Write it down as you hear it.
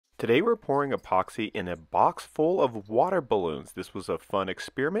Today we're pouring epoxy in a box full of water balloons. This was a fun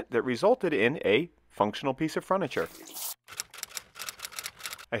experiment that resulted in a functional piece of furniture.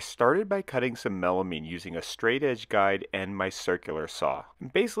 I started by cutting some melamine using a straight edge guide and my circular saw. I'm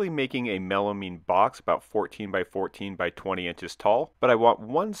basically making a melamine box about 14 by 14 by 20 inches tall, but I want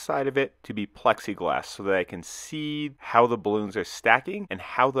one side of it to be plexiglass so that I can see how the balloons are stacking and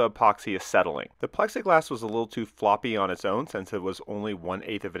how the epoxy is settling. The plexiglass was a little too floppy on its own since it was only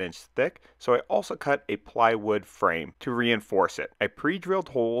 1/8 of an inch thick, so I also cut a plywood frame to reinforce it. I pre-drilled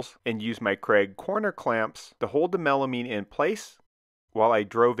holes and used my Kreg corner clamps to hold the melamine in place while I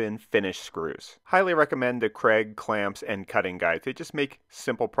drove in finished screws. Highly recommend the Kreg clamps and cutting guides. They just make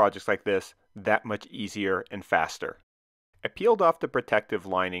simple projects like this that much easier and faster. I peeled off the protective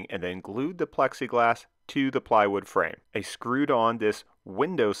lining and then glued the plexiglass to the plywood frame. I screwed on this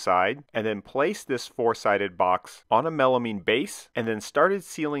window side and then placed this four-sided box on a melamine base and then started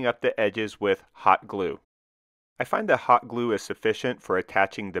sealing up the edges with hot glue. I find that hot glue is sufficient for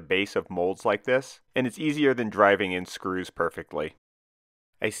attaching the base of molds like this, and it's easier than driving in screws perfectly.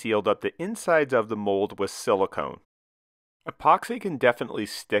 I sealed up the insides of the mold with silicone. Epoxy can definitely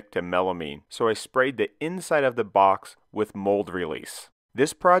stick to melamine, so I sprayed the inside of the box with mold release.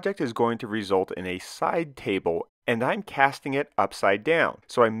 This project is going to result in a side table, and I'm casting it upside down.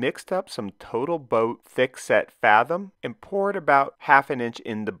 So I mixed up some Total Boat ThickSet Fathom and poured about 1/2 inch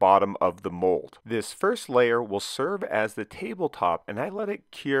in the bottom of the mold. This first layer will serve as the tabletop, and I let it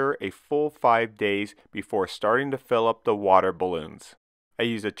cure a full 5 days before starting to fill up the water balloons. I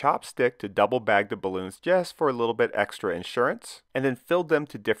used a chopstick to double bag the balloons just for a little bit extra insurance, and then filled them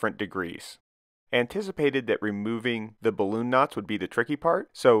to different degrees. I anticipated that removing the balloon knots would be the tricky part,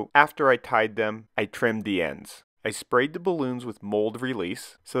 so after I tied them, I trimmed the ends. I sprayed the balloons with mold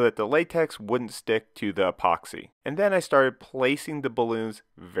release so that the latex wouldn't stick to the epoxy. And then I started placing the balloons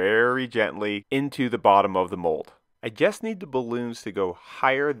very gently into the bottom of the mold. I just need the balloons to go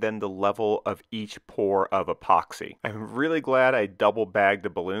higher than the level of each pour of epoxy. I'm really glad I double bagged the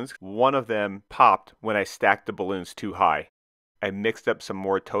balloons. One of them popped when I stacked the balloons too high. I mixed up some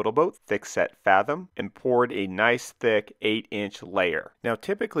more Total Boat ThickSet Fathom and poured a nice thick 8-inch layer. Now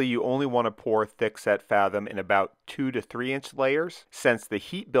typically you only want to pour ThickSet Fathom in about 2 to 3 inch layers since the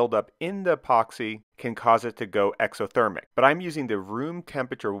heat buildup in the epoxy can cause it to go exothermic. But I'm using the room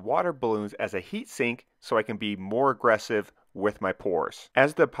temperature water balloons as a heat sink so I can be more aggressive with my pours.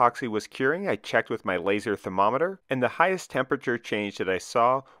 As the epoxy was curing, I checked with my laser thermometer, and the highest temperature change that I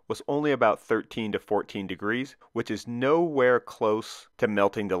saw was only about 13 to 14 degrees, which is nowhere close to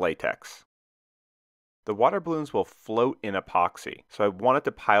melting the latex. The water balloons will float in epoxy, so I wanted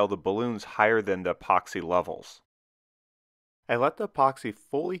to pile the balloons higher than the epoxy levels. I let the epoxy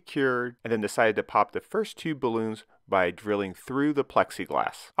fully cured and then decided to pop the first 2 balloons by drilling through the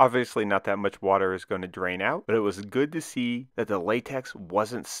plexiglass. Obviously not that much water is going to drain out, but it was good to see that the latex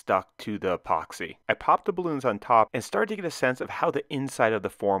wasn't stuck to the epoxy. I popped the balloons on top and started to get a sense of how the inside of the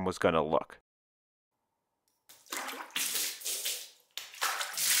form was going to look.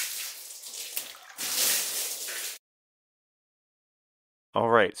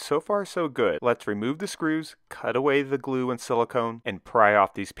 Alright, so far so good. Let's remove the screws, cut away the glue and silicone, and pry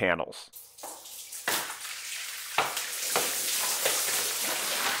off these panels.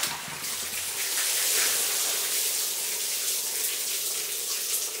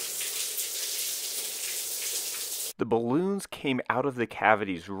 The balloons came out of the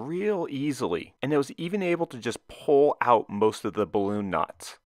cavities real easily, and I was even able to just pull out most of the balloon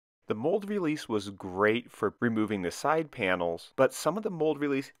knots. The mold release was great for removing the side panels, but some of the mold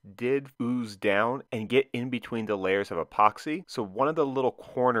release did ooze down and get in between the layers of epoxy, so one of the little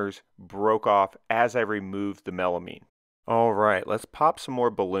corners broke off as I removed the melamine. Alright, let's pop some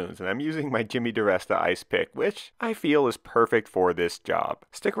more balloons, and I'm using my DiResta Icepick, which I feel is perfect for this job.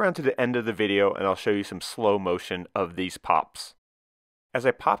 Stick around to the end of the video and I'll show you some slow motion of these pops. As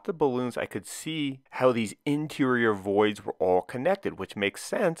I popped the balloons, I could see how these interior voids were all connected, which makes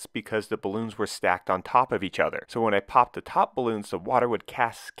sense because the balloons were stacked on top of each other. So when I popped the top balloons, the water would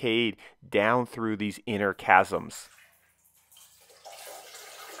cascade down through these inner chasms.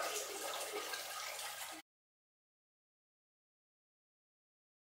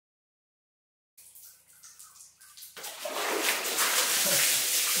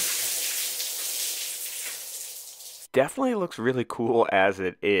 Definitely looks really cool as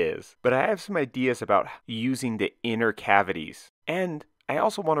it is, but I have some ideas about using the inner cavities, and I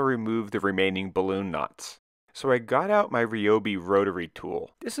also want to remove the remaining balloon knots. So I got out my Ryobi rotary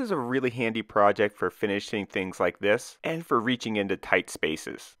tool. This is a really handy project for finishing things like this and for reaching into tight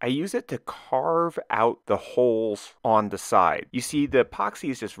spaces. I use it to carve out the holes on the side. You see, the epoxy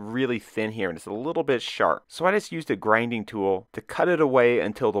is just really thin here and it's a little bit sharp. So I just used a grinding tool to cut it away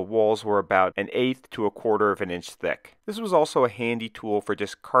until the walls were about 1/8 to 1/4 of an inch thick. This was also a handy tool for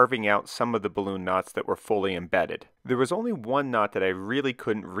just carving out some of the balloon knots that were fully embedded. There was only one knot that I really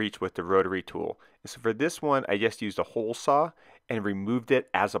couldn't reach with the rotary tool. So for this one, I just used a hole saw and removed it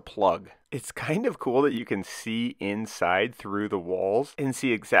as a plug. It's kind of cool that you can see inside through the walls and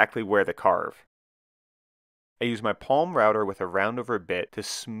see exactly where to carve. I used my palm router with a round over bit to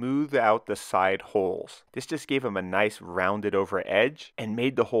smooth out the side holes. This just gave them a nice rounded over edge and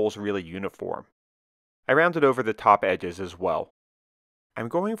made the holes really uniform. I rounded over the top edges as well. I'm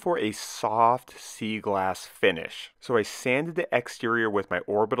going for a soft sea glass finish. So I sanded the exterior with my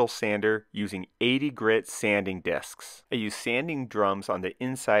orbital sander using 80 grit sanding discs. I used sanding drums on the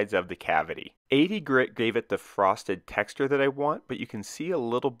insides of the cavity. 80 grit gave it the frosted texture that I want, but you can see a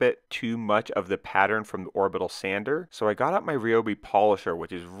little bit too much of the pattern from the orbital sander. So I got out my Ryobi polisher,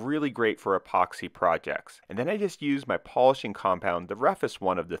 which is really great for epoxy projects. And then I just used my polishing compound, the roughest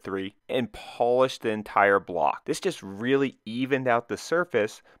one of the three, and polished the entire block. This just really evened out the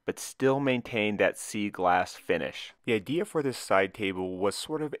surface, but still maintained that sea glass finish. The idea for this side table was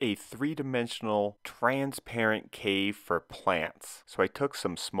sort of a three-dimensional transparent cave for plants. So I took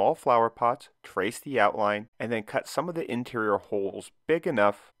some small flower pots, traced the outline, and then cut some of the interior holes big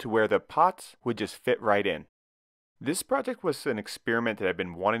enough to where the pots would just fit right in. This project was an experiment that I've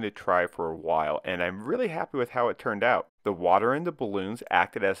been wanting to try for a while, and I'm really happy with how it turned out. The water in the balloons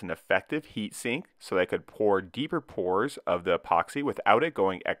acted as an effective heat sink, so I could pour deeper pours of the epoxy without it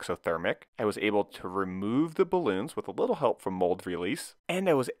going exothermic. I was able to remove the balloons with a little help from mold release, and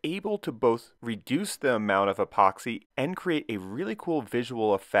I was able to both reduce the amount of epoxy and create a really cool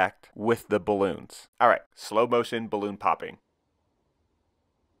visual effect with the balloons. Alright, slow motion balloon popping.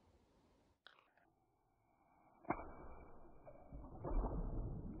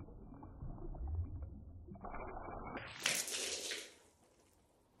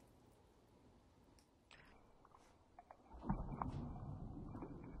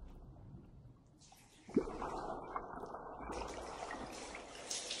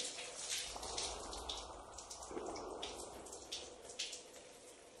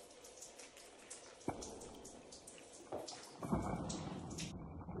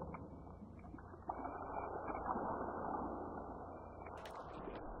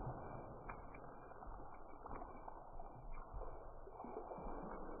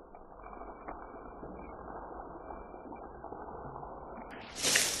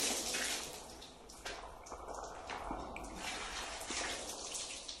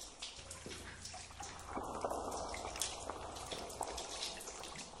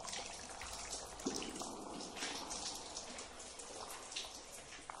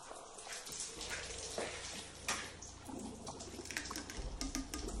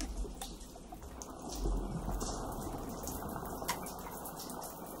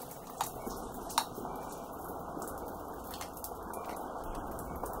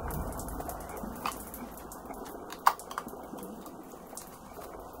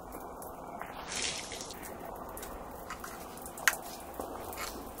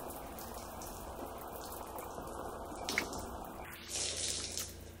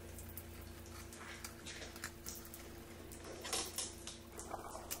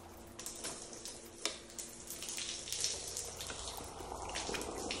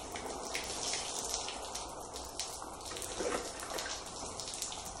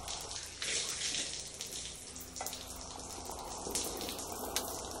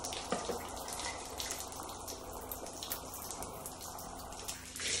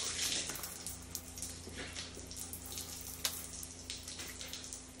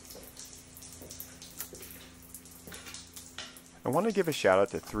 I want to give a shout out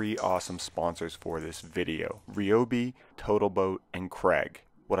to 3 awesome sponsors for this video: Ryobi, TotalBoat, and Craig.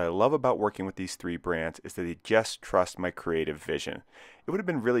 What I love about working with these 3 brands is that they just trust my creative vision. It would have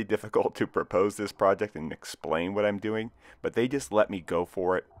been really difficult to propose this project and explain what I'm doing, but they just let me go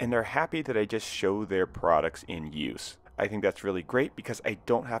for it, and they're happy that I just show their products in use. I think that's really great because I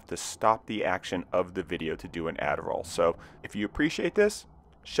don't have to stop the action of the video to do an ad roll. So if you appreciate this,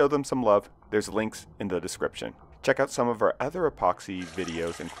 show them some love. There's links in the description. Check out some of our other epoxy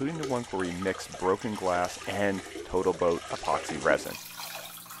videos, including the ones where we mix broken glass and TotalBoat epoxy resin.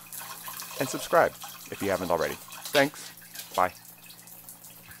 And subscribe if you haven't already. Thanks. Bye.